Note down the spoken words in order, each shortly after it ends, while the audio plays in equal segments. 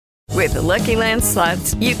With the Lucky Land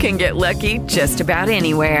Slots, you can get lucky just about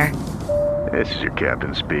anywhere. This is your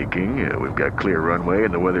captain speaking. We've got clear runway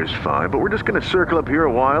and the weather's fine, but we're just going to circle up here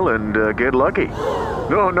a while and get lucky.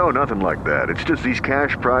 No, nothing like that. It's just these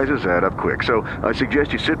cash prizes add up quick. So I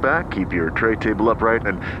suggest you sit back, keep your tray table upright,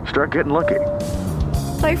 and start getting lucky.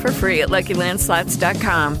 Play for free at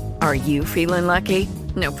LuckyLandSlots.com. Are you feeling lucky?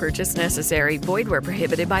 No purchase necessary. Void where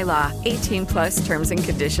prohibited by law. 18 plus terms and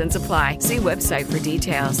conditions apply. See website for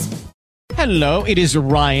details. Hello, it is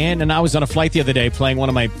Ryan, and I was on a flight the other day playing one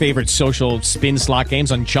of my favorite social spin slot games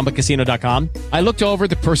on ChumbaCasino.com. I looked over at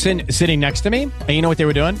the person sitting next to me, and you know what they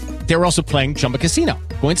were doing? They were also playing Chumba Casino.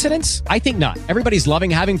 Coincidence? I think not. Everybody's loving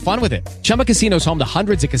having fun with it. Chumba Casino is home to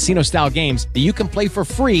hundreds of casino-style games that you can play for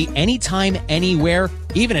free anytime, anywhere,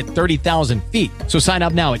 even at 30,000 feet. So sign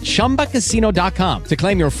up now at ChumbaCasino.com to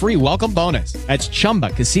claim your free welcome bonus. That's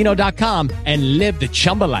ChumbaCasino.com and live the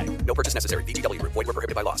Chumba life. No purchase necessary. VGW. Void where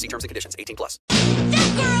prohibited by law. See terms and conditions. 18 plus. That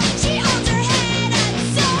girl, she holds her head up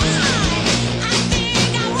so high. I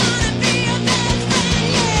think I wanna be your best friend,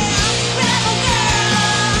 yeah. Rebel girl,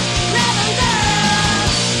 rebel girl,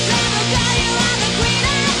 rebel girl, you are the queen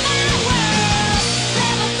of my world.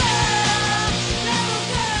 Rebel girl, I think I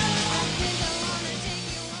wanna take you home. I wanna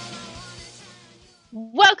try.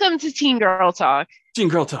 Welcome to Teen Girl Talk. Teen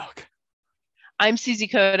Girl Talk. I'm Susie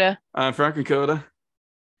Coda, I'm Franklin Coda.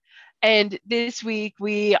 and this week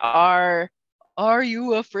we are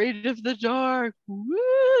You Afraid of the Dark?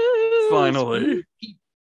 Woo! Finally.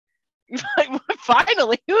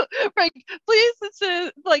 Finally. Frank, please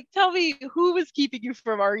tell me who was keeping you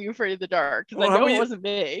from Are You Afraid of the Dark? Because I know it wasn't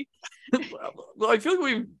me. Well, I feel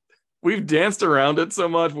like we've danced around it so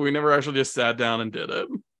much, but we never actually just sat down and did it.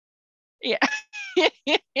 Yeah.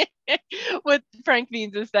 What Frank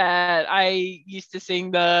means is that I used to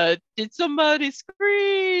sing Did Somebody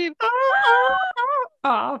Scream?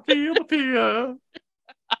 I feel the fear.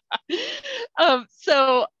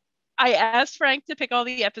 So I asked Frank to pick all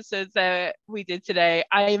the episodes that we did today.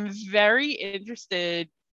 I am very interested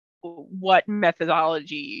what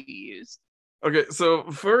methodology you used. Okay, so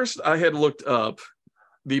first I had looked up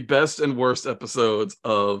the best and worst episodes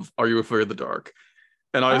of Are You Afraid of the Dark?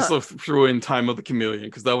 And I also threw in Time of the Chameleon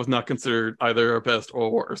because that was not considered either our best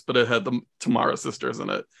or worst, but it had the Tamara sisters in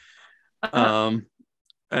it.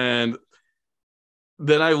 And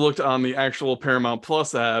then I looked on the actual Paramount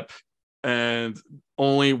Plus app, and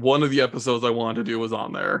only one of the episodes I wanted to do was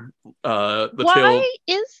on there. Why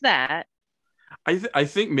is that? I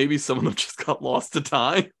think maybe some of them just got lost to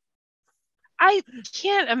time. I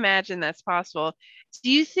can't imagine that's possible.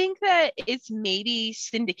 Do you think that it's maybe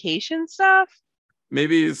syndication stuff?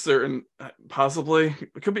 Maybe possibly.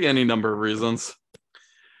 It could be any number of reasons.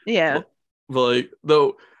 Yeah.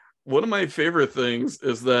 Though, one of my favorite things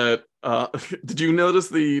is that, did you notice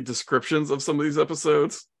the descriptions of some of these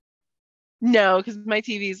episodes? No, because my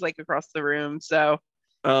TV is across the room, so.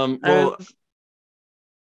 I'm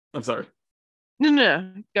sorry.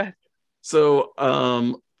 No, go ahead. So,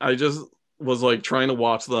 I just was trying to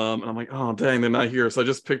watch them, and I'm like, oh, dang, they're not here. So I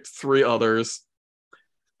just picked 3 others.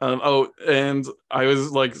 And I was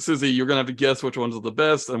like, Susie, you're gonna have to guess which ones are the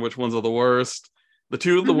best and which ones are the worst. The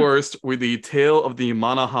 2 of the worst were the Tale of the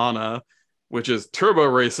Manahana, which is turbo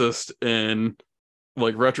racist in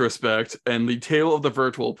retrospect, and the Tale of the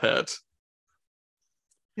Virtual Pet.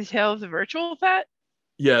 The Tale of the Virtual Pet?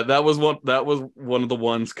 Yeah, that was one of the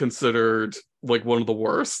ones considered one of the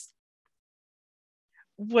worst.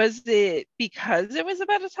 Was it because it was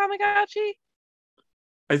about a Tamagotchi?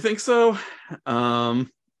 I think so.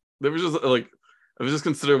 There was just it was just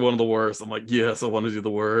considered one of the worst. I'm like, yes, I want to do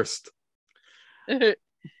the worst. I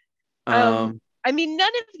mean,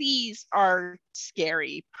 none of these are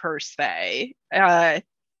scary per se, but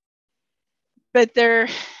they're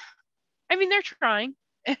trying,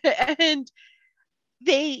 and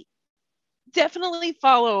they definitely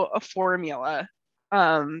follow a formula.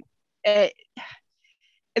 And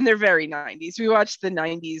they're very 90s. We watched the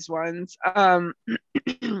 90s ones.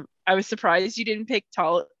 I was surprised you didn't pick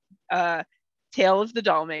Tale of the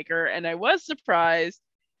Dollmaker, and I was surprised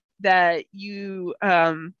that you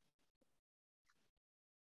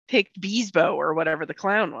picked Beesbo or whatever the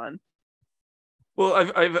clown one. Well,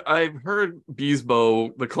 I've heard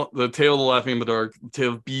Beesbo, the Tale of the Laughing in the Dark, the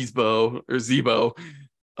Tale of Beesbo or Zebo,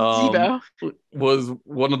 Zebo was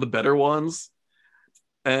one of the better ones.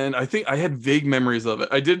 And I think I had vague memories of it.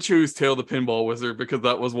 I did choose Tale of the Pinball Wizard because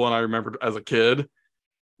that was one I remembered as a kid.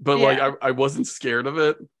 But I wasn't scared of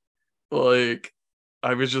it.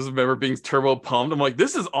 I was just remember being turbo pumped. I'm like,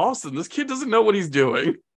 this is awesome. This kid doesn't know what he's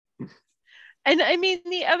doing. And I mean,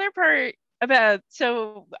 the other part about,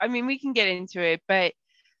 we can get into it, but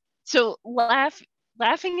So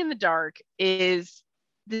Laughing in the Dark is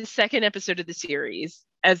the second episode of the series,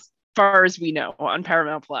 as far as we know, on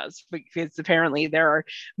Paramount Plus, because apparently there are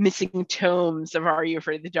missing tomes of Are You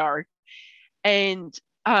Afraid of the Dark? And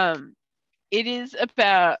it is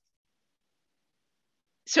about,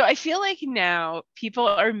 so I feel like now people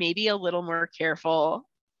are maybe a little more careful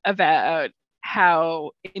about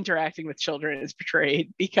how interacting with children is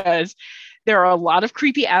portrayed, because there are a lot of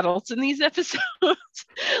creepy adults in these episodes,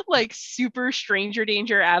 like super stranger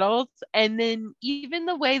danger adults. And then even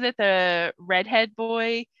the way that the redhead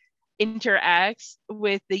boy interacts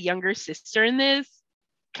with the younger sister in this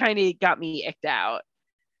kind of got me icked out,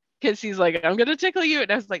 because he's like, I'm gonna tickle you,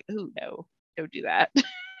 and I was like, oh no, don't do that.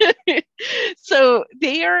 So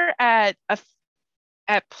they are at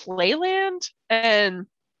Playland, and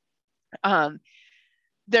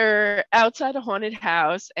they're outside a haunted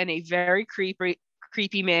house, and a very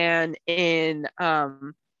creepy man in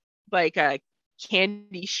like a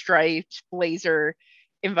candy striped blazer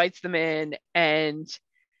invites them in, and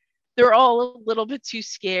they're all a little bit too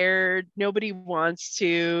scared. Nobody wants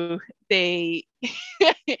to. The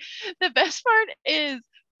best part is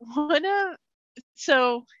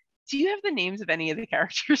so do you have the names of any of the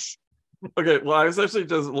characters? Okay, well, I was actually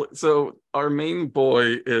so our main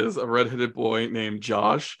boy is a redheaded boy named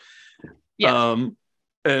Josh. Yeah.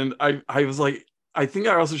 And I was like, I think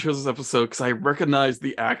I also chose this episode because I recognized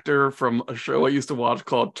the actor from a show I used to watch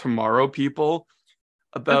called Tomorrow People,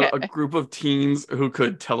 about a group of teens who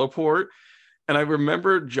could teleport. And I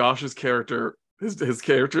remember Josh's character,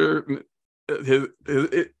 the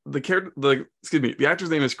actor's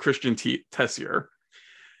name is Christian Tessier.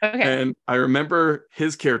 Okay. And I remember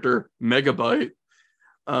his character, Megabyte,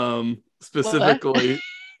 specifically,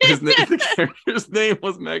 the character's name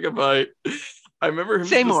was Megabyte. I remember him.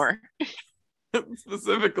 Say more.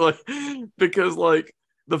 Specifically, because like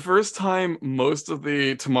the first time most of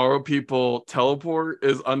the Tomorrow People teleport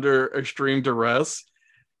is under extreme duress.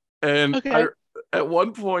 And at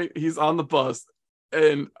one point he's on the bus,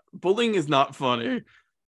 and bullying is not funny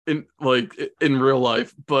in real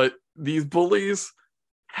life, but these bullies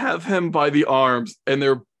have him by the arms, and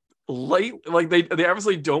they're they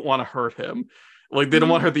obviously don't want to hurt him. Like, they don't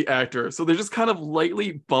want to hurt the actor, so they're just kind of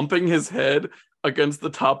lightly bumping his head against the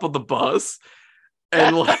top of the bus,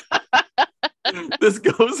 and like this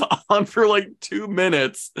goes on for like 2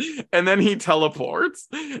 minutes, and then he teleports.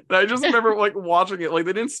 And I just remember like watching it, like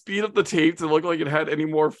they didn't speed up the tape to look like it had any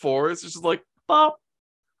more force. It's just like bop,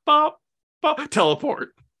 bop, bop,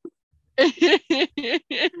 teleport.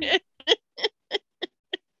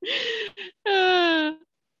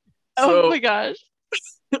 Oh my gosh.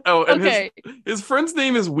 Oh, and his friend's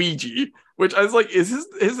name is Ouija, which I was like, is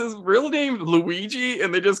his real name Luigi,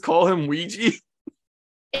 and they just call him Ouija?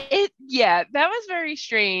 Yeah, that was very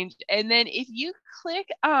strange. And then if you click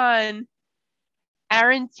on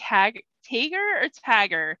Aaron Tager,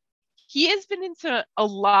 he has been into a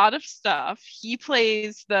lot of stuff. He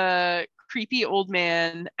plays the creepy old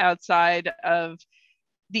man outside of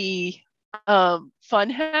the fun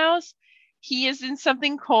house. He is in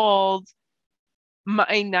something called My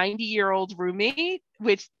 90-Year-Old Roommate,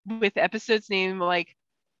 with episodes named like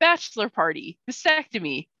Bachelor Party,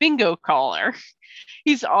 Vasectomy, Bingo Caller.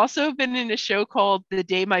 He's also been in a show called The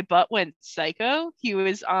Day My Butt Went Psycho. He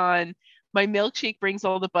was on My Milkshake Brings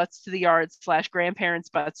All the Butts to the Yard / Grandparents'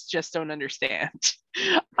 Butts Just Don't Understand.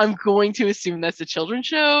 I'm going to assume that's a children's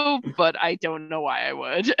show, but I don't know why I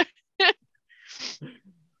would.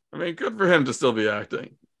 I mean, good for him to still be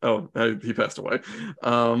acting. Oh, he passed away.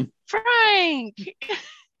 Frank!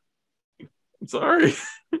 I'm sorry.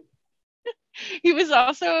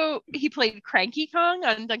 He played Cranky Kong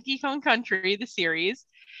on Donkey Kong Country, the series.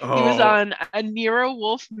 Oh. He was on a Nero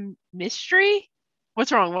Wolf Mystery.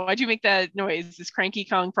 What's wrong? Why'd you make that noise? Is Cranky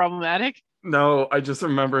Kong problematic? No, I just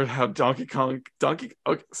remembered how Donkey Kong. Okay,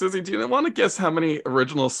 Susie, do you want to guess how many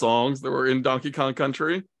original songs there were in Donkey Kong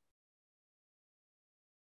Country?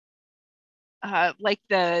 Like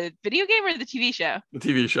the video game or the TV show? The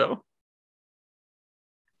TV show.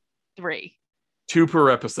 3. 2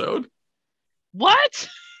 per episode. What?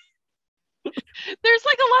 There's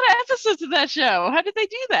like a lot of episodes of that show. How did they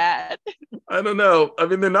do that? I don't know. I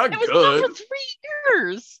mean, they're not good. It was on for 3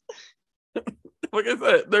 years. Like I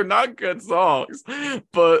said, they're not good songs,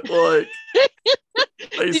 but like,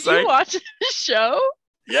 did you watch the show?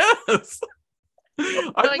 Yes.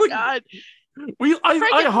 Oh my God. I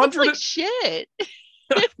 100 like shit.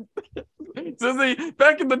 Susie,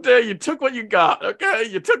 back in the day, you took what you got. Okay,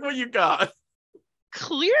 you took what you got.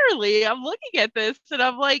 Clearly, I'm looking at this and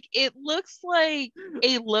I'm like, it looks like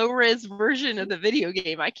a low-res version of the video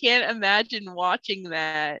game. I can't imagine watching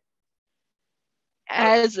that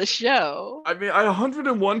as a show. I mean, I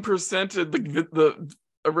 101%ed the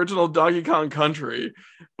original Donkey Kong Country,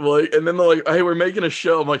 like, and then they're like, "Hey, we're making a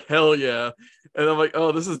show." I'm like, "Hell yeah!" And I'm like,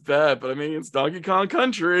 "Oh, this is bad," but I mean, it's Donkey Kong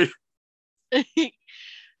Country.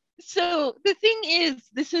 So the thing is,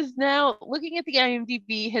 this is now looking at the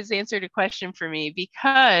IMDb has answered a question for me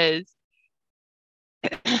because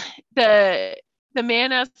the the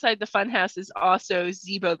man outside the funhouse is also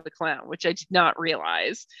Zebo the clown, which I did not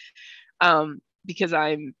realize, because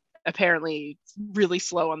I'm apparently really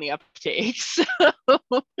slow on the uptake. So,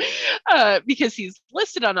 because he's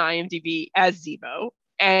listed on IMDb as Zebo,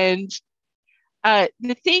 and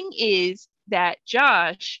the thing is that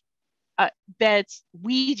Josh bets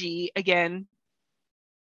Ouija again.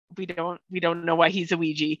 We don't know why he's a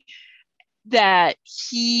Ouija. That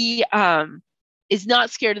he is not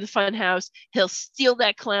scared of the funhouse. He'll steal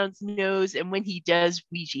that clown's nose, and when he does,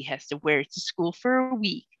 Ouija has to wear it to school for a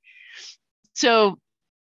week. So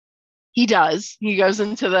he does. He goes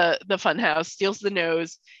into the funhouse, steals the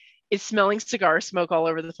nose. It's smelling cigar smoke all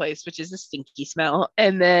over the place, which is a stinky smell,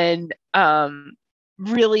 and then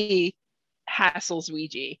really hassles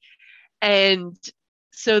Ouija. And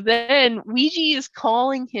so then Ouija is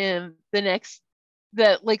calling him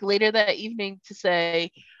later that evening to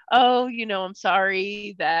say, "Oh, I'm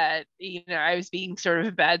sorry that, I was being sort of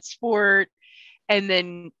a bad sport." And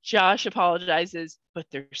then Josh apologizes, but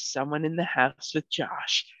there's someone in the house with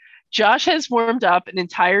Josh. Josh has warmed up an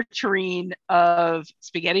entire tureen of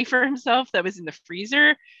spaghetti for himself that was in the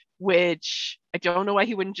freezer, which I don't know why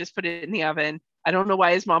he wouldn't just put it in the oven. I don't know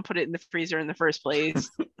why his mom put it in the freezer in the first place.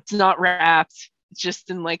 It's not wrapped. It's just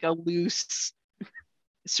in like a loose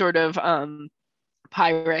sort of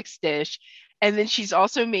Pyrex dish. And then she's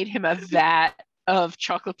also made him a vat of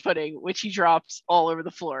chocolate pudding, which he drops all over the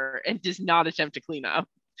floor and does not attempt to clean up.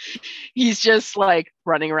 He's just like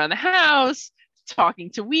running around the house, talking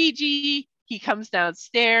to Ouija. He comes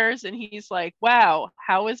downstairs and he's like, "Wow,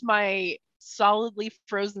 how is my solidly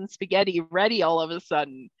frozen spaghetti ready all of a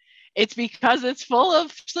sudden?" It's because it's full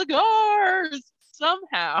of cigars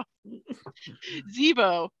somehow.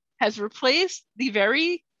 Zebo has replaced the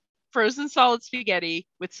very frozen solid spaghetti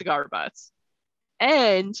with cigar butts.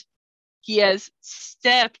 And he has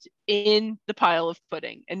stepped in the pile of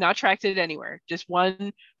pudding and not tracked it anywhere. Just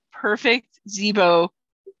one perfect Zebo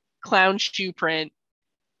clown shoe print.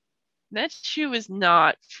 That shoe is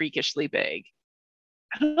not freakishly big.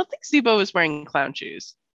 I don't think Zebo was wearing clown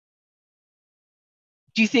shoes.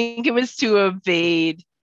 Do you think it was to evade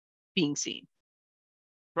being seen?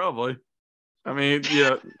 Probably. I mean,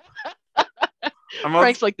 yeah.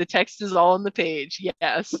 Frank's like, the text is all on the page.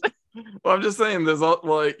 Yes. Well, I'm just saying, there's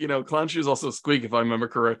clown shoes also squeak, if I remember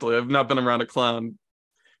correctly. I've not been around a clown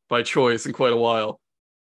by choice in quite a while.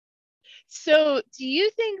 So, do you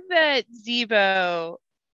think that Zebo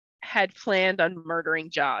had planned on murdering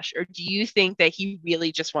Josh, or do you think that he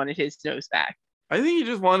really just wanted his nose back? I think he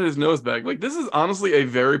just wanted his nose back. Like, this is honestly a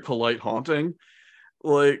very polite haunting.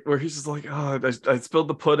 Like, where he's just like, "Oh, I spilled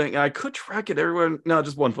the pudding. I could track it everywhere." No,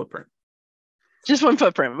 just one footprint. Just one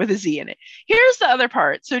footprint with a Z in it. Here's the other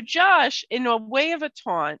part. So Josh, in a way of a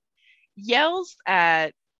taunt, yells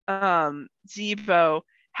at Zebo,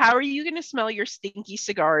 "How are you going to smell your stinky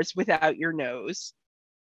cigars without your nose?"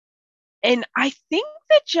 And I think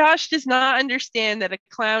that Josh does not understand that a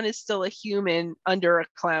clown is still a human under a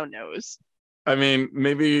clown nose. I mean,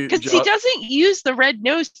 maybe because he doesn't use the red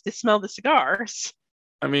nose to smell the cigars.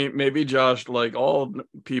 I mean, maybe Josh, like all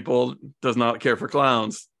people, does not care for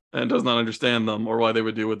clowns and does not understand them or why they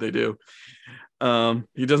would do what they do.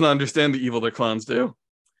 He does not understand the evil that clowns do.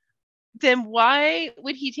 Then why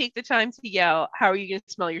would he take the time to yell, "How are you going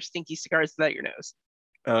to smell your stinky cigars without your nose?"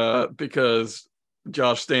 Because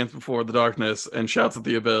Josh stands before the darkness and shouts at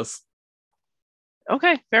the abyss.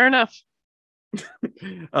 Okay, fair enough.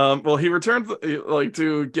 Well, he returns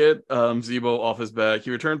to get Zebo off his back.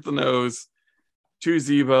 He returns the nose to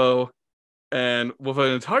Zebo, and with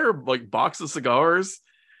an entire box of cigars,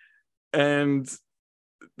 and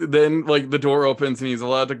then the door opens and he's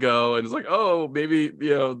allowed to go, and it's like, "Oh, maybe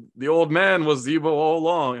the old man was Zebo all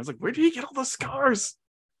along." It's like, where did he get all the cigars?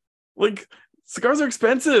 Cigars are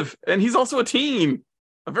expensive, and he's also a teen,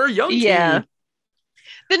 a very young teen. Yeah.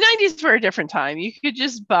 The 90s were a different time. You could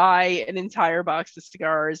just buy an entire box of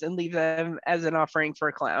cigars and leave them as an offering for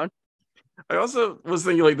a clown. I also was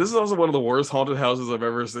thinking, this is also one of the worst haunted houses I've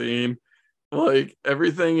ever seen.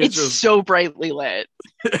 Everything is just so brightly lit.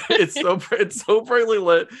 it's so brightly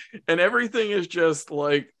lit, and everything is just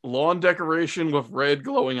lawn decoration with red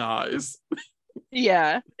glowing eyes.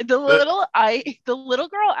 Yeah. The little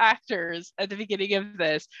girl actors at the beginning of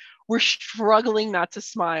this were struggling not to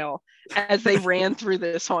smile as they ran through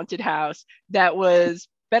this haunted house that was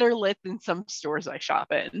better lit than some stores I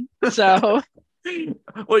shop in. So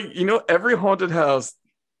Like, every haunted house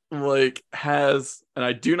like has, and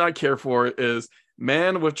I do not care for it, is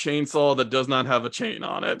man with chainsaw that does not have a chain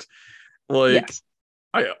on it. Like, yes.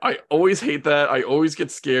 I always hate that. I always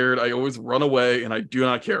get scared. I always run away, and I do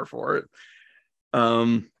not care for it.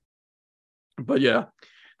 But yeah,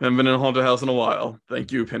 I haven't been in a haunted house in a while.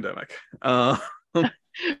 Thank you, pandemic.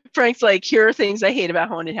 Frank's like, here are things I hate about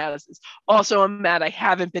haunted houses. Also, I'm mad I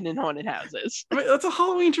haven't been in haunted houses. I mean, that's a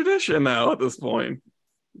Halloween tradition now at this point.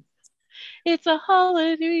 It's a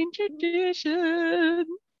Halloween tradition.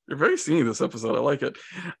 You're very singing this episode. I like it.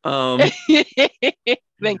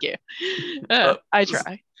 Thank you. I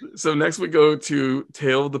try. So next we go to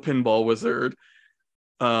Tale of the Pinball Wizard.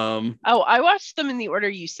 I watched them in the order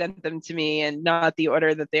you sent them to me and not the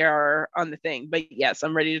order that they are on the thing. But yes,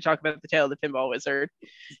 I'm ready to talk about the Tale of the Pinball Wizard.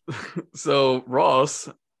 So Ross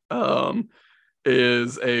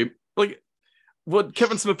is a, like, what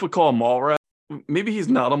Kevin Smith would call a mall rat. Maybe he's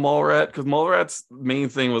not a mall rat, because mall rats' main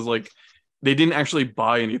thing was like they didn't actually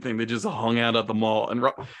buy anything. They just hung out at the mall.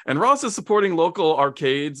 And Ross is supporting local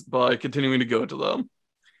arcades by continuing to go to them.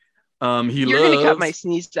 You're going to cut my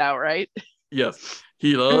sneeze out, right? Yes,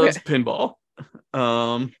 he loves pinball.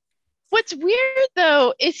 What's weird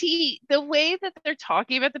though is the way that they're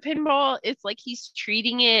talking about the pinball, it's like he's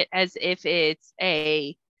treating it as if it's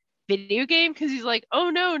a video game, because he's like, oh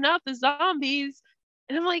no, not the zombies.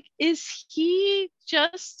 And I'm like, is he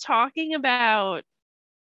just talking about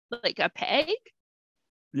like a peg?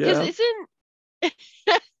 Yeah. Isn't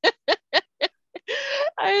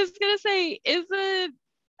I was gonna say, isn't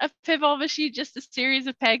a pinball machine just a series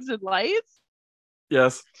of pegs and lights?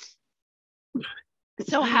 Yes.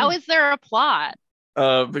 So how is there a plot?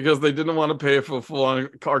 Because they didn't want to pay for a full-on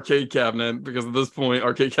arcade cabinet, because at this point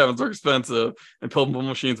arcade cabinets are expensive and pinball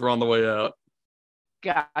machines were on the way out.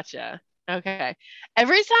 Gotcha. Okay.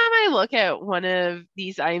 Every time I look at one of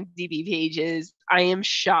these IMDb pages, I am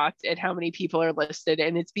shocked at how many people are listed,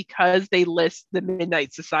 and it's because they list the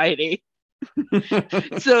Midnight Society.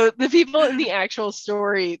 So the people in the actual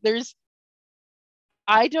story,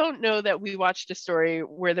 I don't know that we watched a story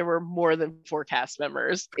where there were more than 4 cast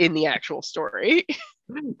members in the actual story.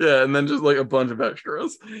 Yeah, and then just like a bunch of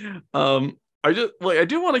extras. I do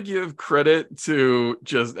want to give credit to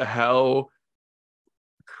just how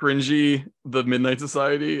cringy the Midnight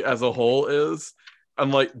Society as a whole is. I'm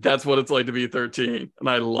like, that's what it's like to be 13, and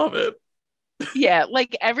I love it. Yeah,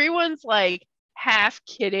 like everyone's like half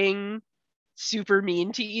kidding, super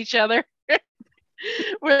mean to each other.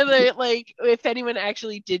 Where they, like, if anyone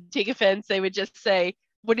actually did take offense, they would just say,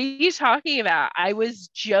 what are you talking about? I was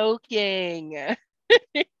joking.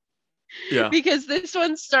 Yeah. Because this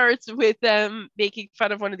one starts with them making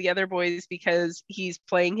fun of one of the other boys because he's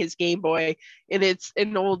playing his Game Boy, and it's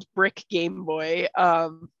an old brick Game Boy.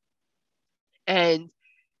 And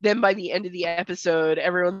then by the end of the episode,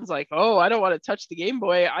 everyone's like, oh, I don't want to touch the Game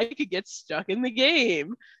Boy. I could get stuck in the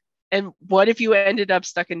game. And what if you ended up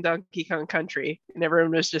stuck in Donkey Kong Country and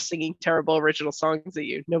everyone was just singing terrible original songs at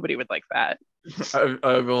you? Nobody would like that.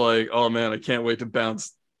 I'd be like, oh man, I can't wait to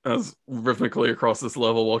bounce as rhythmically across this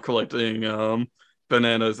level while collecting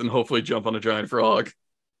bananas and hopefully jump on a giant frog.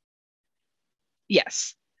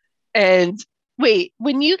 Yes. And wait,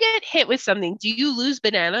 when you get hit with something, do you lose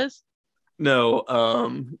bananas? No,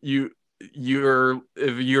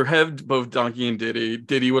 if you have both Donkey and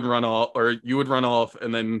Diddy would run off, or you would run off,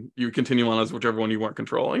 and then you continue on as whichever one you weren't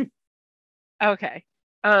controlling. Okay.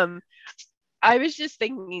 I was just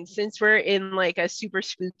thinking, since we're in like a super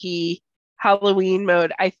spooky Halloween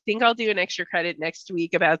mode, I think I'll do an extra credit next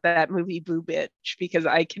week about that movie Boo Bitch, because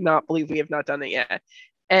I cannot believe we have not done it yet.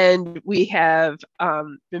 And we have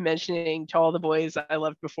been mentioning To All the Boys I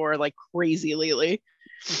Loved Before like crazy lately.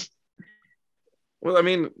 Well, I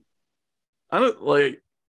mean, I don't like.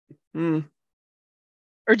 Or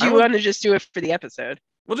do you want to just do it for the episode?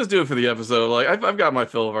 We'll just do it for the episode. Like, I've got my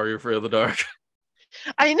fill of Are You Afraid of the Dark?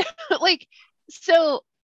 I know, like, so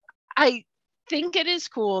I think it is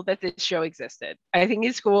cool that this show existed. I think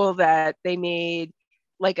it's cool that they made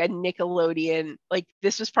like a Nickelodeon, like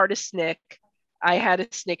this was part of Snick. I had a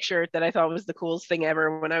Snick shirt that I thought was the coolest thing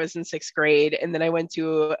ever when I was in 6th grade. And then I went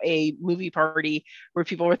to a movie party where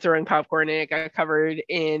people were throwing popcorn and it got covered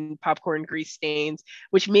in popcorn grease stains,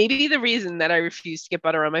 which may be the reason that I refused to get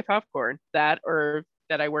butter on my popcorn. That, or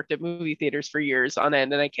that I worked at movie theaters for years on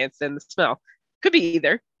end and I can't stand the smell. Could be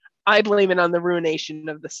either. I blame it on the ruination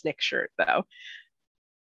of the Snick shirt though.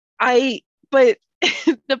 But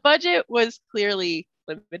the budget was clearly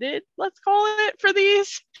limited, let's call it, for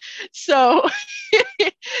these. So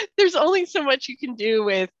there's only so much you can do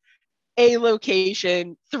with a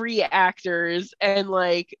location, 3 actors, and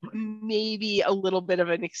like maybe a little bit of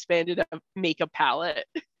an expanded makeup palette.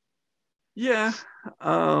 Yeah.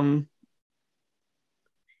 Because,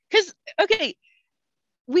 okay,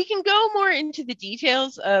 we can go more into the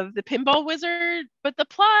details of the pinball wizard, but the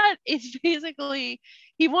plot is basically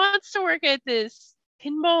he wants to work at this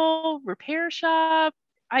pinball repair shop.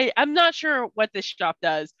 I'm not sure what this shop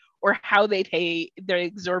does or how they pay their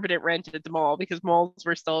exorbitant rent at the mall, because malls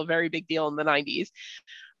were still a very big deal in the 90s.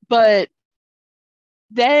 But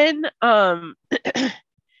then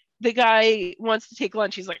the guy wants to take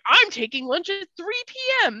lunch. He's like, I'm taking lunch at 3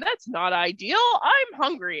 p.m. That's not ideal. I'm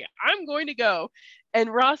hungry. I'm going to go.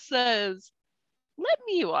 And Ross says, let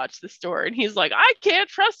me watch the store. And he's like, I can't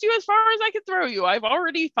trust you as far as I can throw you. I've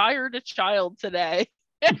already fired a child today.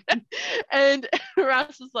 And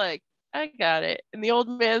Ross is like, I got it. And the old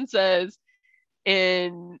man says,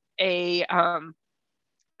 in a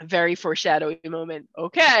very foreshadowing moment,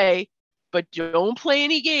 okay, but don't play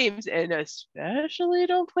any games, and especially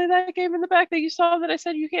don't play that game in the back that you saw that I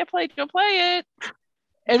said you can't play. Don't play it.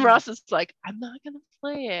 And Ross is like, I'm not gonna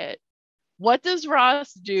play it. What does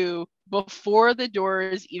Ross do before the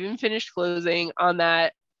doors even finish closing on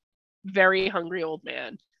that very hungry old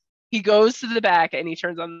man? He goes to the back and he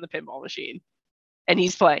turns on the pinball machine and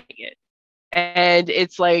he's playing it. And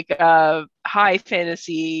it's like a high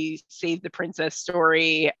fantasy save the princess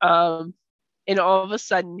story. And all of a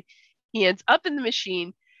sudden he ends up in the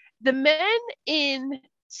machine. The men in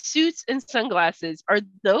suits and sunglasses, are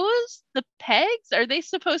those the pegs? Are they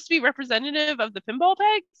supposed to be representative of the pinball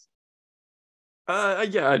pegs?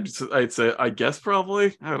 Yeah, I'd say, I guess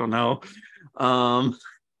probably. I don't know. I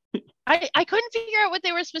couldn't figure out what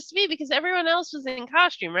they were supposed to be because everyone else was in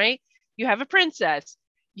costume, right? You have a princess.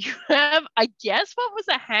 You have, I guess, what was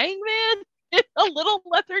a hangman in a little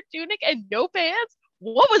leather tunic and no pants?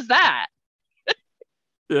 What was that?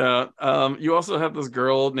 Yeah. You also have this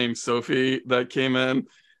girl named Sophie that came in.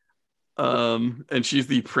 And she's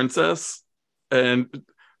the princess. And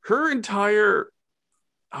her entire...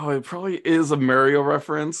 Oh, it probably is a Mario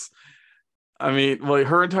reference. I mean, like,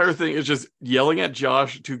 her entire thing is just yelling at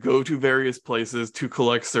Josh to go to various places to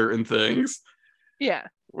collect certain things. Yeah.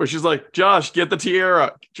 Where she's like, Josh, get the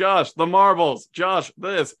tiara. Josh, the marbles. Josh,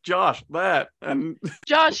 this. Josh, that. And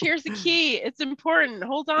Josh, here's the key. It's important.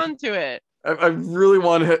 Hold on to it. I really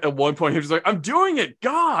want to hit at one point. He was like, I'm doing it.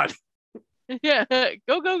 God. Yeah.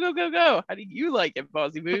 Go, go, go, go, go. How do you like it,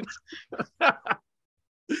 Bossy Boots?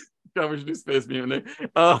 God, we should do Space Mutiny.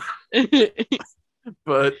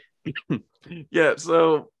 But yeah,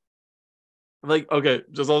 so like, okay,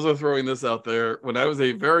 just also throwing this out there. When I was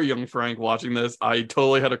a very young Frank watching this, I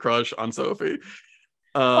totally had a crush on Sophie.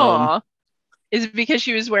 Aw. Is it because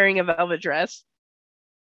she was wearing a velvet dress?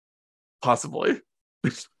 Possibly.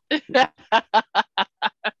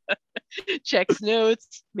 Checks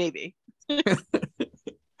notes, maybe.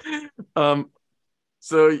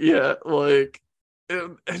 So yeah, like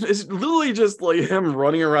it's literally just like him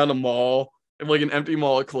running around a mall and like an empty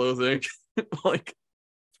mall at closing, like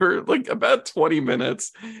for like about 20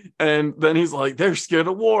 minutes, and then he's like, they're scared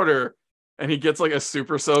of water, and he gets like a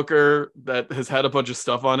super soaker that has had a bunch of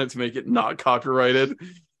stuff on it to make it not copyrighted.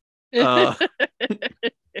 Super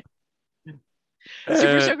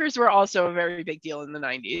and, soakers were also a very big deal in the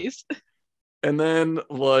 90s. and then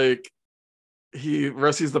like he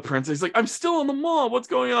rescues the prince. He's like, I'm still in the mall. What's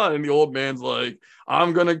going on? And the old man's like,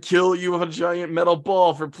 I'm going to kill you with a giant metal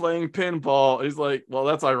ball for playing pinball. He's like, well,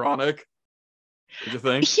 that's ironic. What do you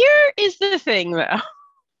think? Here is the thing, though.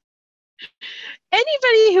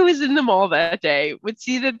 Anybody who was in the mall that day would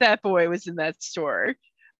see that that boy was in that store.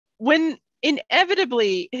 When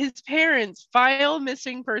inevitably his parents file a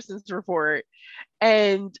missing persons report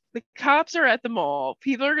and the cops are at the mall,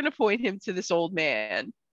 people are going to point him to this old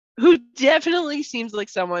man who definitely seems like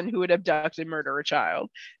someone who would abduct and murder a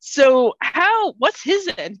child. So what's his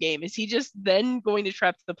end game? Is he just then going to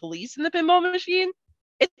trap the police in the pinball machine?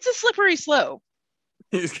 It's a slippery slope.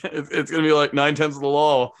 It's going to be like 9/10 of the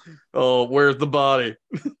law. Oh, where's the body?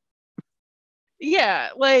 Yeah,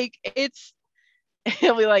 like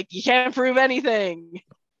he'll be like, you can't prove anything.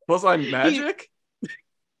 Plus I'm magic?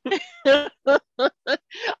 Yeah,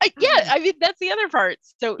 I mean, that's the other part.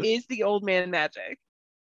 So is the old man magic?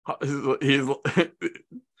 He's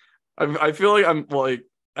I feel like I'm like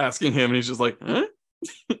asking him and he's just like, huh?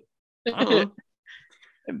 I don't know.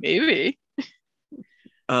 Maybe.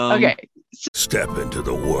 Okay. Step into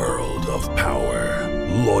the world of power,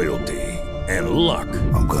 loyalty, and luck.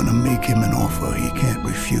 I'm gonna make him an offer he can't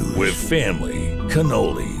refuse. With family,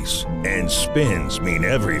 cannolis, and spins mean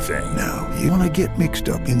everything. Now, you wanna get mixed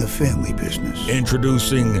up in the family business.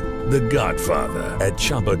 Introducing The Godfather at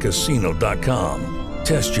ChumbaCasino.com.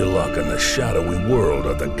 Test your luck in the shadowy world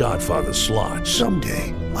of The Godfather slot.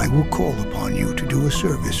 Someday, I will call upon you to do a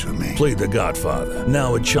service for me. Play The Godfather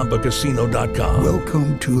now at ChumbaCasino.com.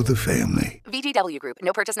 Welcome to the family. VGW Group.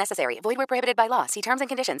 No purchase necessary. Void where prohibited by law. See terms and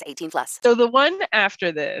conditions. 18+. So the one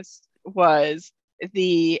after this was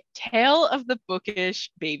the Tale of the Bookish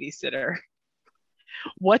Babysitter.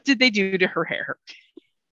 What did they do to her hair?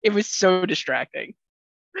 It was so distracting.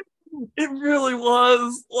 It really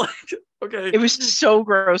was. Like, okay. It was so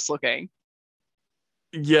gross looking.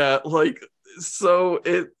 Yeah, like, so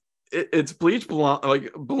it's bleach blonde.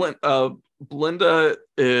 Like, Belinda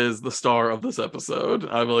is the star of this episode.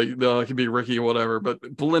 I'm like, no, it could be Ricky or whatever, but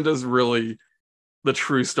Belinda's really the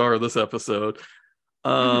true star of this episode.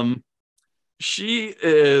 She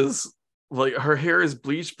is like, her hair is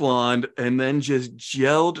bleach blonde and then just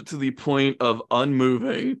gelled to the point of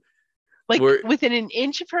unmoving. Like, within an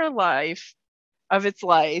inch of her life,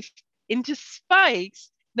 into spikes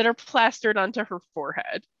that are plastered onto her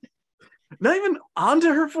forehead. Not even onto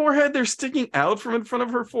her forehead, they're sticking out from in front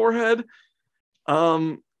of her forehead.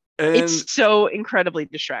 And it's so incredibly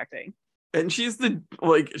distracting. And she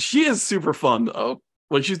is super fun though.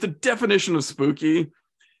 Like, she's the definition of spooky.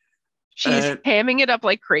 She's hamming it up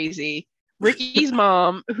like crazy. Ricky's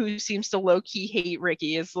mom, who seems to low-key hate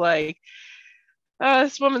Ricky, is like,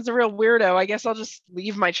 this woman's a real weirdo. I guess I'll just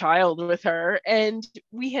leave my child with her. And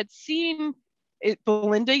we had seen it,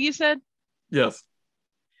 Belinda, you said? Yes.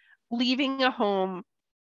 Leaving a home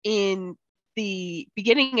in the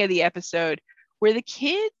beginning of the episode where the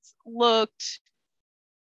kids looked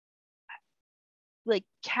like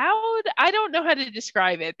cowed. I don't know how to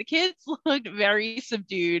describe it. The kids looked very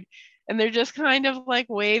subdued and they're just kind of like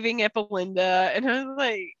waving at Belinda. And I was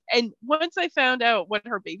like, and once I found out what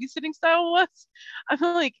her babysitting style was, I'm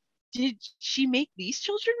like, did she make these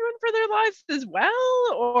children run for their lives as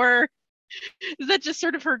well? Or is that just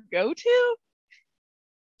sort of her go-to?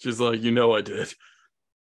 She's like, I did.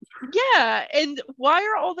 Yeah. And why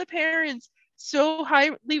are all the parents so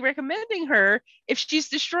highly recommending her if she's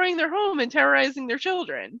destroying their home and terrorizing their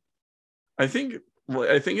children? I think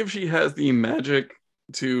if she has the magic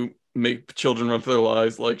to make children run for their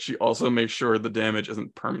lives, like, she also makes sure the damage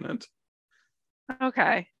isn't permanent.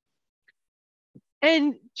 Okay.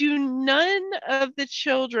 And do none of the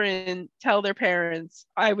children tell their parents,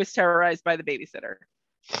 I was terrorized by the babysitter?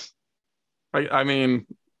 I mean,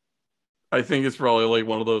 I think it's probably like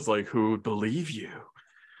one of those, like, who would believe you?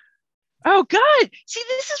 Oh God. See,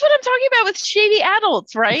 this is what I'm talking about with shady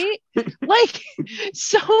adults, right? Like,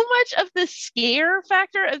 so much of the scare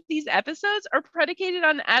factor of these episodes are predicated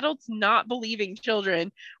on adults not believing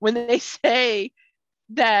children when they say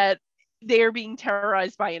that they're being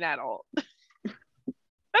terrorized by an adult.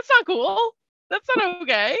 That's not cool. That's not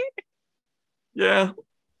okay. Yeah.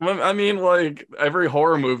 I mean, like, every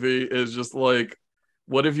horror movie is just like,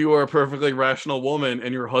 what if you were a perfectly rational woman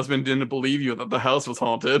and your husband didn't believe you that the house was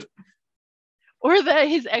haunted? Or that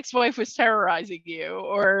his ex-wife was terrorizing you,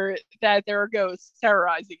 or that there are ghosts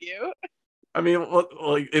terrorizing you. I mean,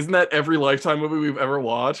 like, isn't that every Lifetime movie we've ever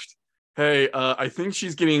watched? Hey, I think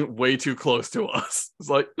she's getting way too close to us. It's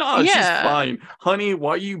like, no, she's fine. Honey,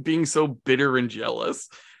 why are you being so bitter and jealous?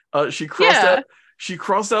 She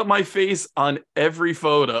crossed out my face on every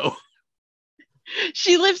photo.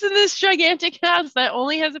 She lives in this gigantic house that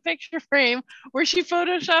only has a picture frame where she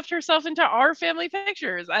photoshopped herself into our family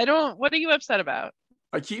pictures. What are you upset about?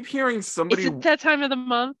 I keep hearing somebody... Is it that time of the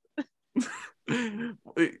month?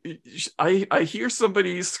 I hear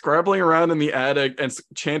somebody scrabbling around in the attic and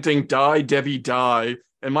chanting, die, Debbie, die.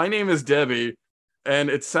 And my name is Debbie. And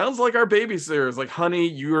it sounds like our babysitter is like, honey,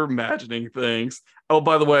 you're imagining things. Oh,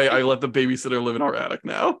 by the way, I let the babysitter live in our attic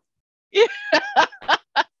now. Yeah.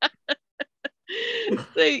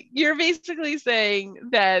 So you're basically saying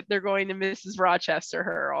that they're going to Mrs. Rochester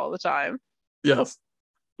her all the time. Yes.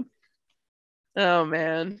 Oh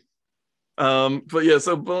man. But yeah,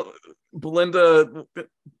 so Belinda,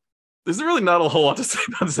 there's really not a whole lot to say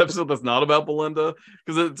about this episode that's not about Belinda,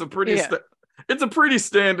 because it's a pretty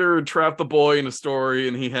standard trap the boy in a story,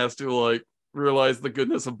 and he has to like realize the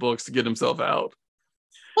goodness of books to get himself out.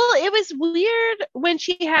 Well, it was weird when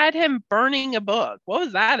she had him burning a book. What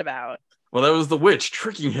was that about? Well, that was the witch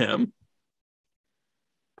tricking him.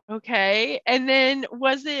 Okay. And then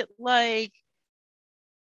was it like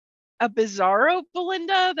a bizarro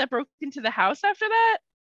Belinda that broke into the house after that?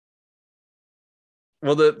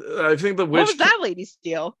 Well, I think the witch... What was that lady's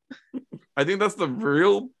deal? I think that's the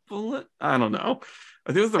real bullet. I don't know.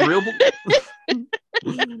 I think it's the real.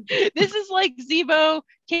 This is like Zebo,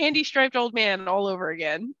 candy striped old man all over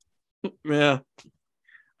again. Yeah.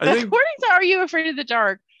 I think. According to Are You Afraid of the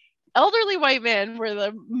Dark, elderly white men were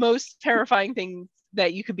the most terrifying things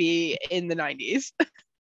that you could be in the 90s.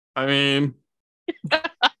 I mean,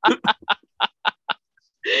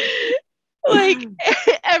 Like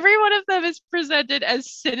every one of them is presented as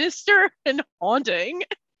sinister and haunting.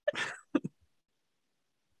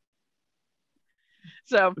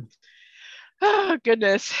 So, oh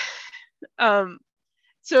goodness.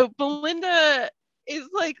 So Belinda is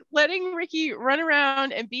like letting Ricky run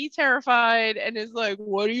around and be terrified and is like,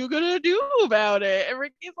 what are you gonna do about it? And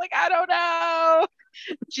Ricky's like, I don't know.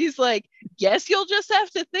 She's like, guess you'll just have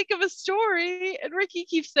to think of a story. And Ricky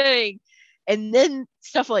keeps saying, and then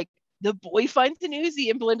stuff like, the boy finds an Uzi,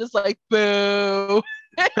 and Belinda's like, boo.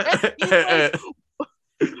 He's like,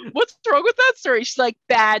 what's wrong with that story? She's like,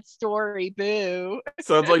 bad story, boo.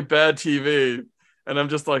 Sounds like bad TV. And I'm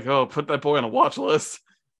just like, oh, put that boy on a watch list.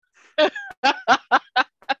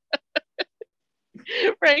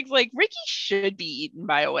 Frank's like, Ricky should be eaten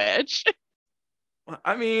by a witch.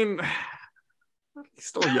 I mean, he's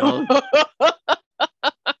still young.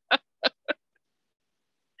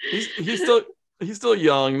 he's still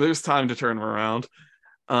young. There's time to turn him around.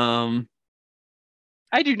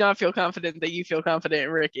 I do not feel confident that you feel confident in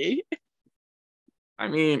Ricky. I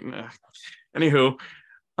mean, anywho.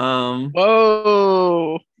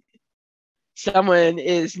 Whoa. Someone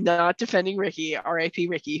is not defending Ricky. R.I.P.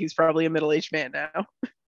 Ricky, who's probably a middle-aged man now.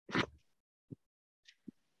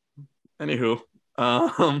 Anywho.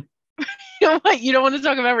 You know what? You don't want to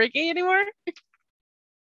talk about Ricky anymore?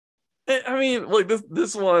 I mean, like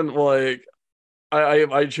this one, like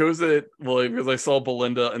I chose it like because I saw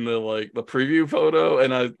Belinda in the preview photo,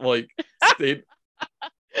 and I like stayed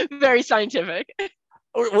very scientific.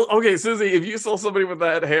 Well, okay, Susie, if you saw somebody with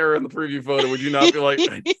that hair in the preview photo, would you not be like,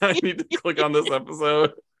 I need to click on this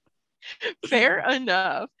episode? Fair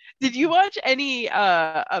enough. Did you watch any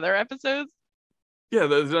other episodes? Yeah,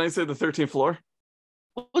 did I say the 13th floor?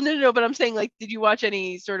 Well, no, but I'm saying, like, did you watch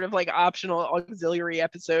any sort of like optional auxiliary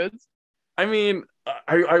episodes? I mean,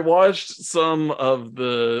 I watched some of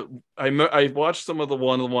the I watched some of the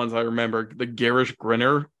ones I remember, the Garish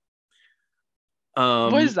Grinner.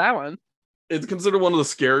 What is that one? It's considered one of the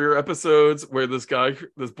scarier episodes where this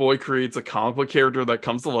boy creates a comic book character that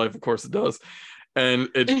comes to life. Of course it does. And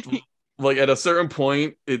it's like at a certain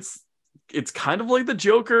point, it's kind of like the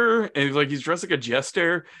Joker, and he's dressed like a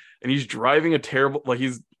jester, and he's driving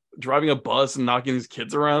he's driving a bus and knocking these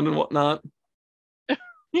kids around and whatnot.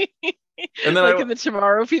 And then in the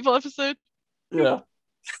Tomorrow People episode? Yeah.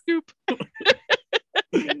 Scoop.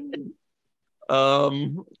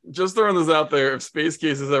 Just throwing this out there, if Space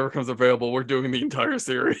Cases ever comes available, we're doing the entire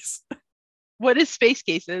series. What is Space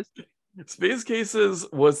Cases? Space Cases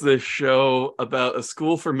was this show about a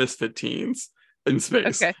school for misfit teens in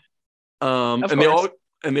space. Okay.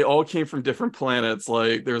 They all came from different planets.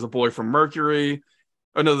 Like there's a boy from Mercury.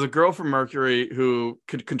 Oh no, there's a girl from Mercury who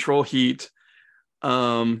could control heat.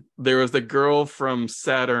 There was the girl from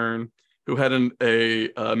Saturn who had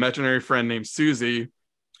a imaginary friend named Susie.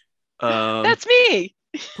 That's me.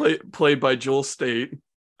 Played by Joel State.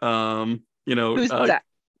 Who's that?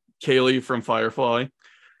 Kaylee from Firefly.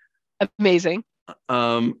 Amazing.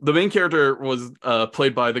 The main character was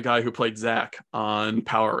played by the guy who played Zach on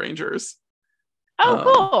Power Rangers. Oh,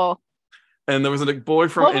 cool. And there was a boy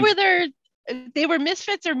from. What were their? They were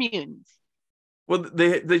misfits or mutants? Well,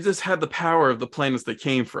 they just had the power of the planets they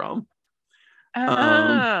came from.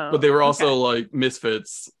 Oh, but they were also like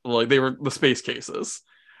misfits. Like they were the Space Cases.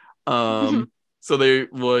 So they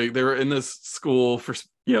were in this school for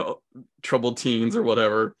troubled teens or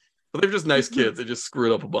whatever, but they're just nice kids. They just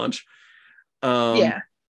screwed up a bunch. And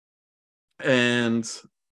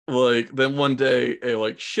then one day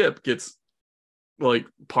a ship gets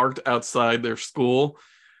parked outside their school,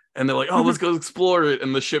 and they're like, oh, let's go explore it,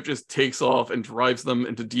 and the ship just takes off and drives them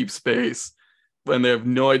into deep space, and they have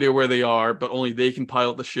no idea where they are, but only they can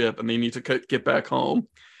pilot the ship, and they need to get back home.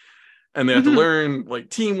 And they have to learn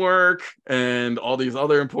teamwork and all these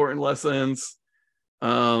other important lessons.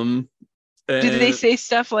 Do they say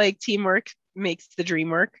stuff like teamwork makes the dream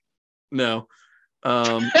work? No.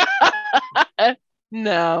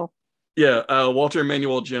 No. Yeah, Walter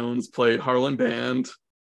Emmanuel Jones played Harlan Band,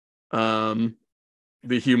 the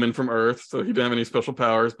human from Earth. So he didn't have any special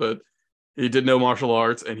powers, but he did know martial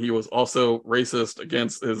arts, and he was also racist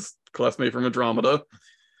against his classmate from Andromeda.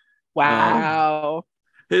 Wow.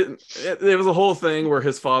 It was a whole thing where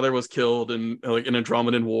his father was killed in an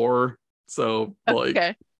Andromedan war. So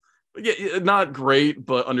okay. not great,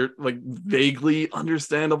 but vaguely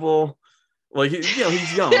understandable. Like,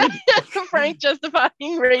 he's young. Frank justifying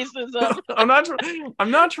racism. I'm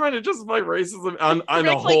not trying to justify racism on a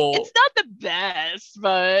Frank's whole. it's not the best,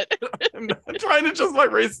 but I'm not trying to justify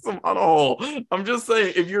racism on a whole. I'm just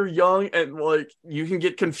saying, if you're young and you can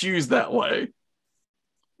get confused that way.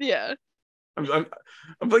 Yeah. I'm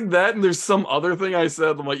like that, and there's some other thing I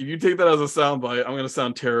said. I'm like, if you take that as a soundbite, I'm gonna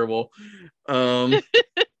sound terrible.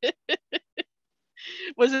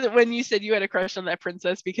 Was it when you said you had a crush on that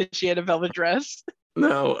princess because she had a velvet dress?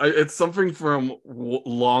 No, it's something from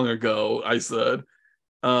long ago. I said,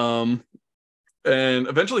 and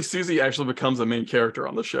eventually Susie actually becomes a main character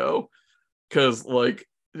on the show because,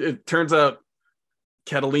 it turns out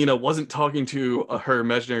Catalina wasn't talking to her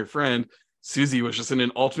imaginary friend. Susie was just in an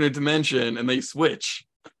alternate dimension, and they switch.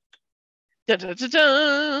 Da, da, da,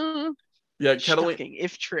 da. Yeah, Shocking,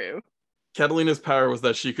 if true. Catalina's power was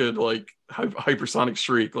that she could hypersonic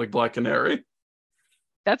shriek like Black Canary.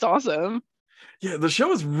 That's awesome. Yeah, the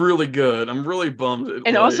show is really good. I'm really bummed.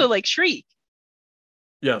 And also Shriek.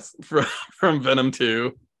 Yes, from Venom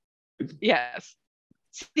 2. Yes.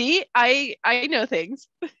 See, I know things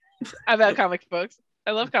about comic books.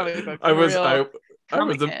 I love comic books. I was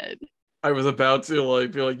about to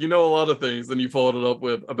be like, a lot of things, then you followed it up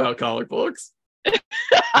with about comic books.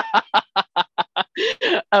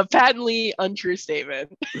 A patently untrue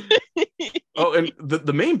statement. Oh, and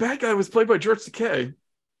the main bad guy was played by George Takei.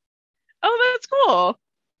 Oh, that's cool.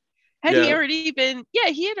 Had Yeah. he already been? Yeah,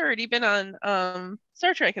 he had already been on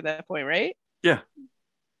Star Trek at that point, right? Yeah.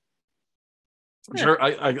 I'm sure.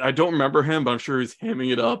 I don't remember him, but I'm sure he's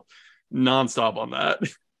hamming it up nonstop on that.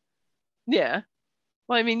 Yeah.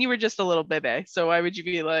 Well, I mean, you were just a little bebe, so why would you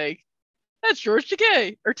be like, that's George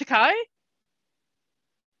Takei or Takai?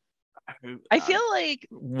 I feel like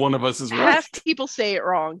one of us is right. half people say it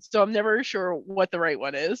wrong, so I'm never sure what the right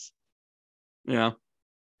one is. Yeah.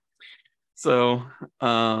 So,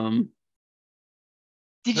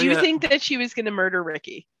 did you think that she was going to murder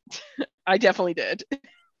Ricky? I definitely did.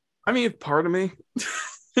 I mean, part of me.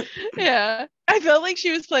 Yeah. I felt like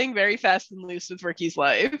she was playing very fast and loose with Ricky's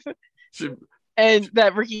life. And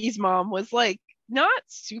that Ricky's mom was not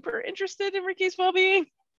super interested in Ricky's well-being.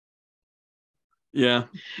 Yeah.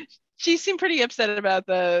 She seemed pretty upset about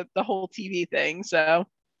the whole TV thing, so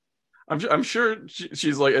I'm sure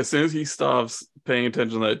she's like, as soon as he stops paying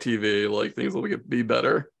attention to that TV, things will be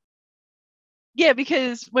better. Yeah,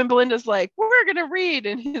 because when Belinda's like, we're gonna read,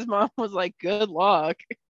 and his mom was like, good luck.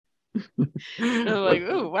 And I'm like,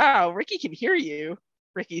 oh wow, Ricky can hear you,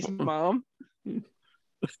 Ricky's mom.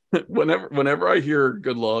 Whenever I hear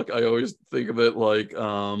good luck, I always think of it like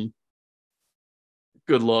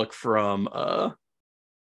good luck from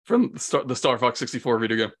the Star Fox 64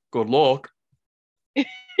 video game. Good luck.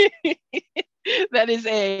 That is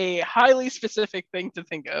a highly specific thing to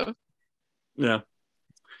think of. Yeah.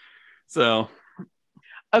 So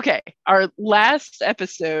okay, our last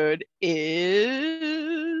episode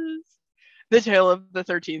is The Tale of the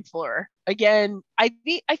 13th Floor. Again, I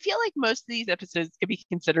feel like most of these episodes could be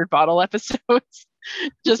considered bottle episodes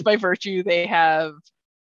just by virtue they have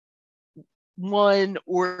one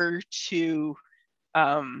or two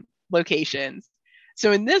locations.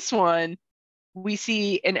 So in this one, we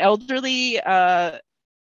see an elderly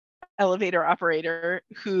elevator operator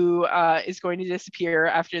who is going to disappear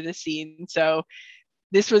after this scene. So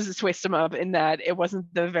this was a twist him up in that it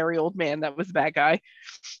wasn't the very old man that was the bad guy.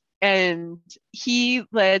 And he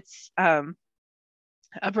lets a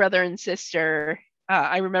brother and sister,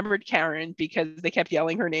 I remembered Karen because they kept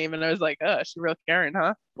yelling her name and I was like, oh, she's real Karen,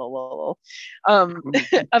 huh? Up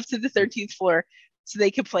to the 13th floor so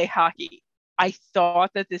they could play hockey. I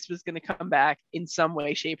thought that this was going to come back in some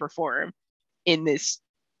way, shape, or form in this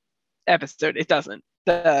episode. It doesn't.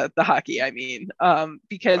 The hockey, I mean,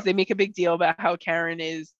 because they make a big deal about how Karen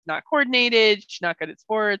is not coordinated, she's not good at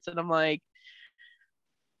sports, and I'm like,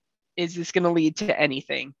 is this going to lead to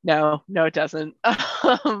anything? No, it doesn't.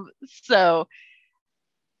 So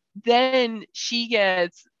then she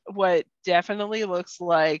gets what definitely looks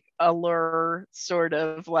like a lure, sort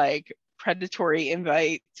of like predatory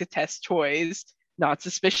invite to test toys, not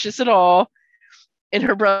suspicious at all. And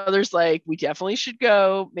her brother's like, we definitely should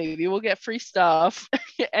go. Maybe we'll get free stuff.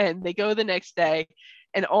 And they go the next day.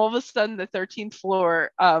 And all of a sudden, the 13th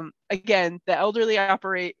floor, again, the elderly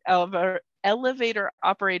elevator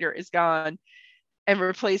operator is gone and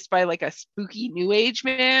replaced by like a spooky new age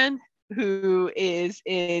man who is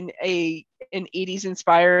in an 80s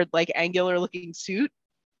inspired, like angular looking suit.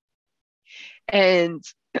 And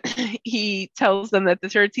he tells them that the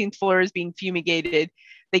 13th floor is being fumigated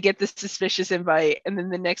they get this suspicious invite, and then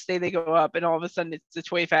the next day they go up, and all of a sudden it's a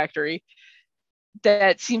toy factory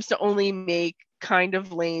that seems to only make kind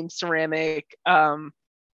of lame ceramic,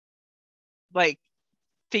 like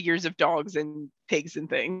figures of dogs and pigs and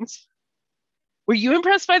things. Were you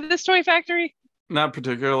impressed by this toy factory? Not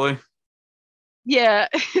particularly. Yeah,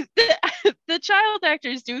 the child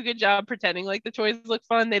actors do a good job pretending like the toys look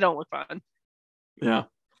fun. They don't look fun. Yeah.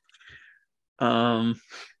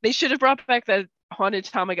 They should have brought back the haunted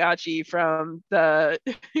Tamagotchi from the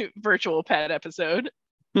virtual pet episode.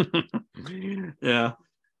 Yeah.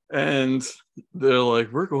 And they're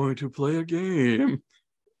like, we're going to play a game.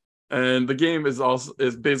 And the game is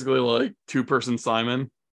basically like two-person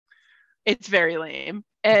Simon. It's very lame.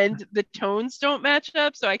 And the tones don't match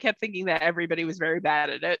up, so I kept thinking that everybody was very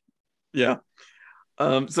bad at it. Yeah.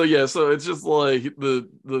 So it's just like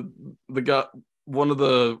the guy, one of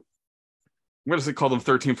the, what does it call them,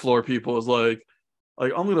 13th floor people is like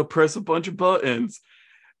I'm gonna press a bunch of buttons.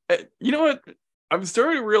 And you know what? I'm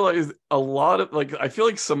starting to realize a lot of, like, I feel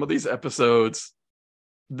like some of these episodes,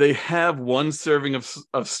 they have one serving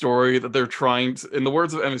of story that they're trying to, in the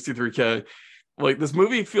words of MST3K, like, this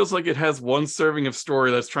movie feels like it has one serving of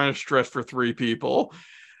story that's trying to stretch for three people.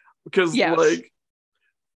 Because Yes.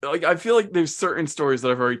 like I feel like there's certain stories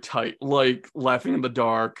that are very tight, like Laughing in the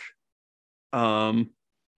Dark.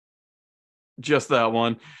 Just that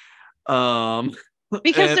one.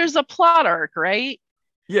 Because and- there's a plot arc, right?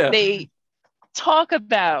 yeah. They talk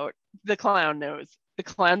about the clown nose. The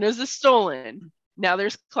clown nose is stolen. Now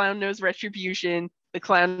there's clown nose retribution. The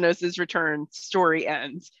clown nose is returned. Story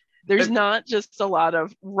ends. There's not just a lot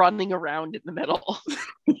of running around in the middle.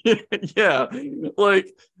 Yeah, like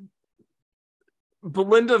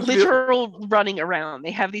Belinda Literal running around.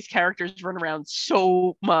 They have these characters run around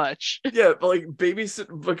so much. Yeah, but like Bookish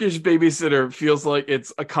Babysitter feels like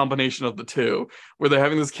it's a combination of the two, where they're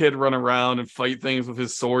having this kid run around and fight things with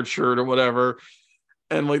his sword shirt or whatever,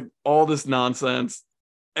 and like all this nonsense.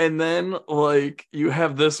 And then like you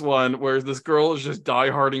have this one where this girl is just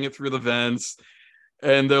dieharding it through the vents,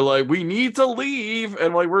 and they're like, we need to leave,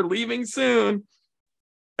 and like, we're leaving soon.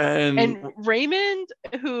 And Raymond,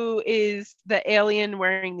 who is the alien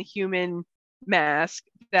wearing the human mask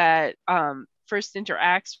that first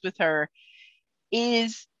interacts with her,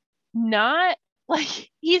 is not like,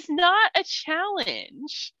 he's not a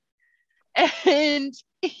challenge. And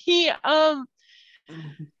he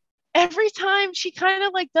every time she kind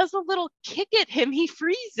of like does a little kick at him, he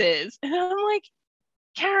freezes. And I'm like,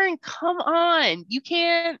 Karen, come on. You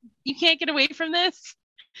can't get away from this.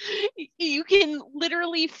 You can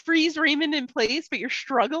literally freeze Raymond in place, but you're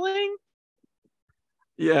struggling.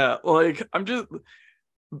 yeah, like I'm just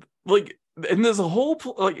like, and there's a whole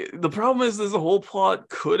like, the problem is there's a whole plot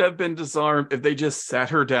could have been disarmed if they just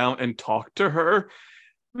sat her down and talked to her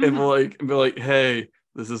and be like, hey,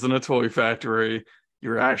 this isn't a toy factory.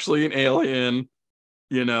 You're actually an alien.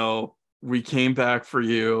 You know, we came back for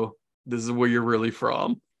you. This is where you're really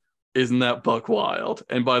from. Isn't that buck wild?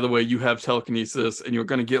 And by the way, you have telekinesis, and you're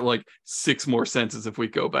going to get like 6 more senses if we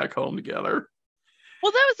go back home together.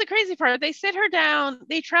 Well, that was the crazy part. They sit her down,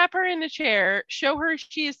 they trap her in a chair, show her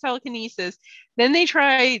she has telekinesis. Then they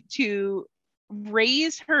try to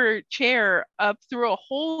raise her chair up through a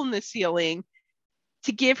hole in the ceiling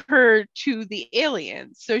to give her to the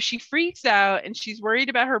aliens. So she freaks out and she's worried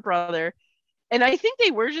about her brother. And I think they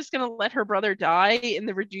were just going to let her brother die in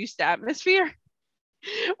the reduced atmosphere,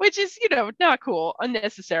 which is, not cool,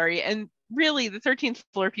 unnecessary. And really, the 13th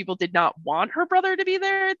floor people did not want her brother to be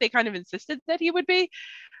there. They kind of insisted that he would be.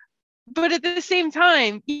 But at the same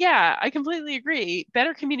time, yeah, I completely agree.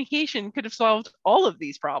 Better communication could have solved all of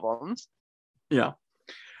these problems. Yeah.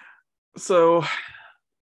 So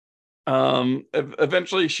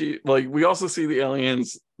eventually we also see the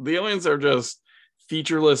aliens. The aliens are just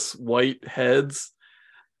featureless white heads.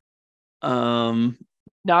 Not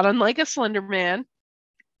unlike a Slender Man.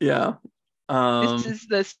 Yeah. This is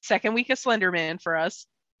the second week of Slender Man for us.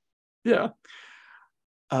 Yeah.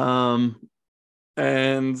 And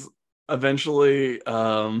eventually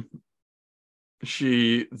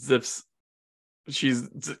she gets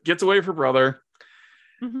away with her brother.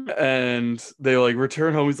 Mm-hmm. And they like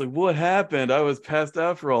return home. He's like, what happened? I was passed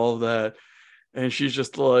out for all of that. And she's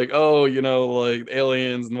just like, oh, like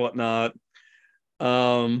aliens and whatnot.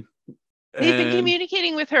 They've been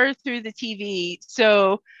communicating with her through the TV.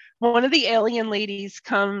 So one of the alien ladies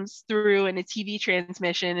comes through in a TV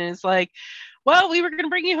transmission and is like, well, we were going to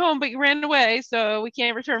bring you home, but you ran away. So we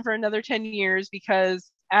can't return for another 10 years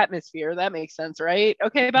because atmosphere. That makes sense, right?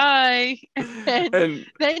 Okay, bye. And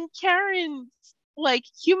then Karen's like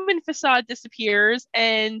human facade disappears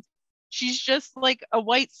and she's just like a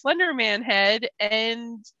white Slender Man head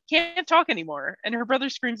and can't talk anymore. And her brother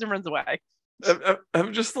screams and runs away.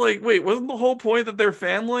 I'm just like, wait, wasn't the whole point that they're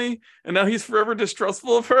family? And now he's forever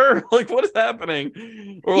distrustful of her? Like, what is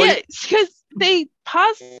happening? Or Yeah, like, because they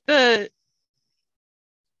pause the.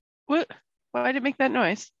 What? Why did it make that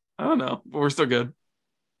noise? I don't know, but we're still good.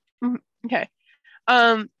 Okay.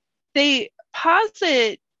 They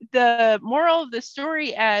posit the moral of the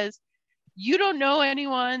story as you don't know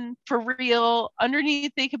anyone for real.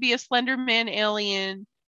 Underneath, they could be a Slender Man alien.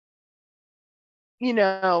 You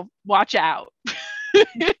know, watch out.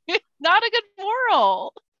 Not a good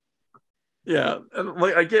moral. Yeah, and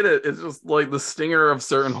like I get it. It's just like the stinger of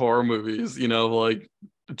certain horror movies, you know, like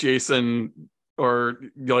Jason or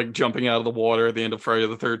like jumping out of the water at the end of Friday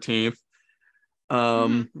the 13th.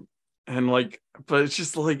 And like, but it's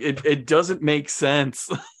just like it doesn't make sense.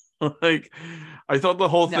 Like, I thought the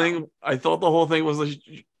whole thing was like,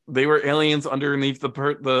 they were aliens underneath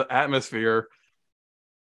the atmosphere.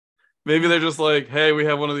 Maybe they're just like, hey, we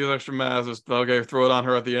have one of these extra masks. Okay, throw it on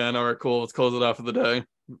her at the end. All right, cool. Let's close it out for the day.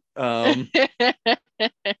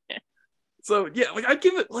 So yeah, like I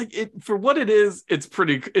give it like it for what it is. It's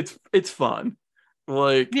pretty. It's fun.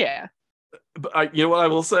 Like yeah. But you know what I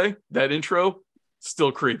will say? That intro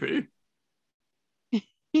still creepy.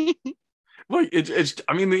 Like it's.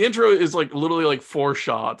 I mean, the intro is like literally like 4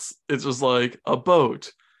 shots. It's just like a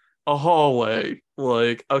boat, a hallway,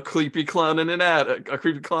 like a creepy clown in an attic, a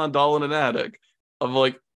creepy clown doll in an attic, of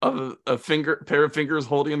like a pair of fingers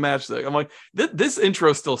holding a matchstick. I'm like, this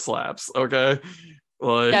intro still slaps. Okay,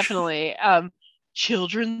 like Definitely.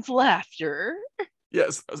 Children's laughter.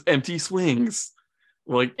 Yes, empty swings,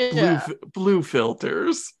 like Yeah. blue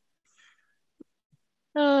filters.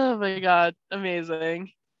 Oh my god,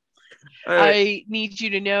 amazing. All right. I need you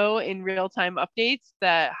to know in real-time updates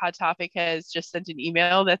that Hot Topic has just sent an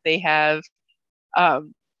email that they have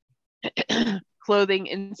clothing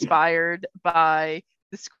inspired by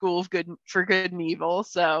the School of Good for Good and Evil.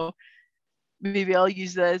 So maybe I'll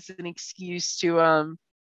use that as an excuse to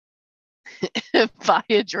buy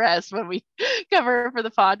a dress when we cover it for the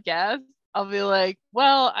podcast. I'll be like,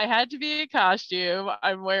 well, I had to be a costume.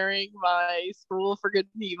 I'm wearing my School for Good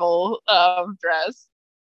and Evil dress.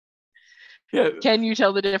 Yeah. Can you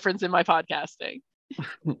tell the difference in my podcasting?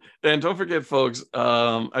 And don't forget, folks,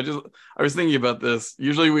 I was thinking about this.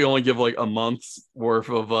 Usually we only give like a month's worth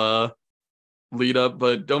of lead up,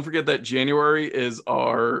 but don't forget that January is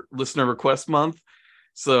our listener request month.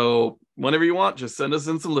 So whenever you want, just send us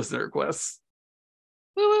in some listener requests.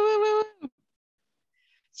 Woo, woo, woo, woo, woo.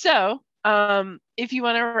 So if you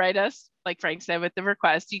want to write us, like Frank said with the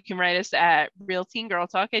request, you can write us at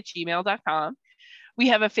realteengirltalk@gmail.com. We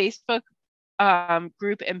have a Facebook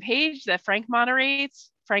group and page that Frank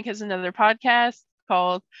moderates. Frank has another podcast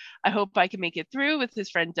called I Hope I Can Make It Through with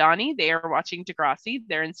his friend Donnie. They are watching Degrassi.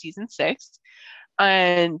 They're in season 6.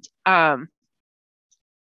 And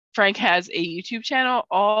Frank has a YouTube channel.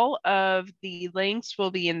 All of the links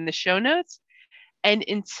will be in the show notes. And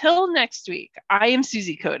until next week, I am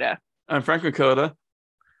Susie Coda. I'm Frank Makota.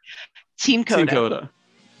 Team Coda. Team Coda.